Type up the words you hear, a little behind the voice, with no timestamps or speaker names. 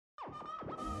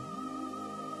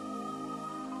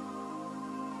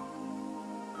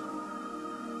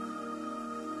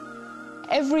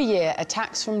Every year,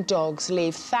 attacks from dogs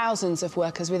leave thousands of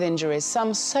workers with injuries,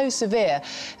 some so severe,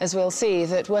 as we'll see,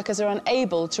 that workers are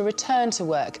unable to return to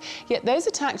work. Yet those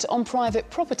attacked on private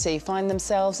property find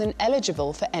themselves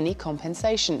ineligible for any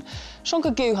compensation.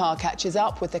 Shankar Guha catches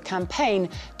up with the campaign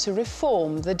to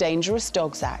reform the Dangerous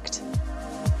Dogs Act.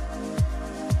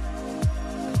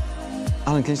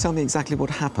 Alan, can you tell me exactly what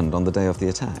happened on the day of the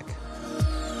attack?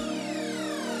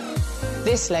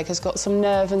 This leg has got some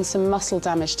nerve and some muscle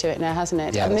damage to it now, hasn't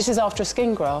it? Yeah, and this is after a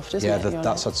skin graft, isn't it? Yeah,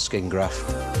 that's a skin graft.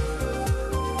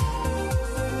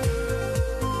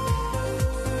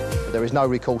 There is no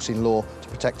recourse in law to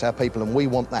protect our people, and we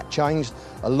want that changed,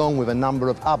 along with a number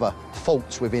of other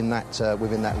faults within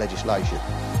that legislation.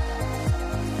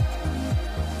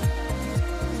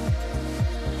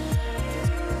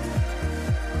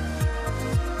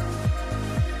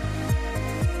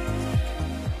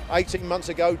 "18 months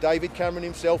ago, David Cameron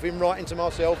himself, in writing to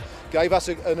myself, gave us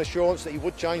an assurance that he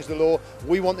would change the law.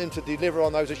 We want him to deliver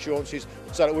on those assurances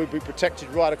so that we'll be protected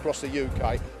right across the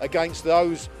UK against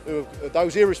those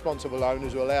irresponsible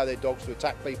owners who allow their dogs to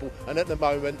attack people and at the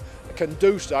moment can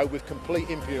do so with complete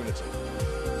impunity.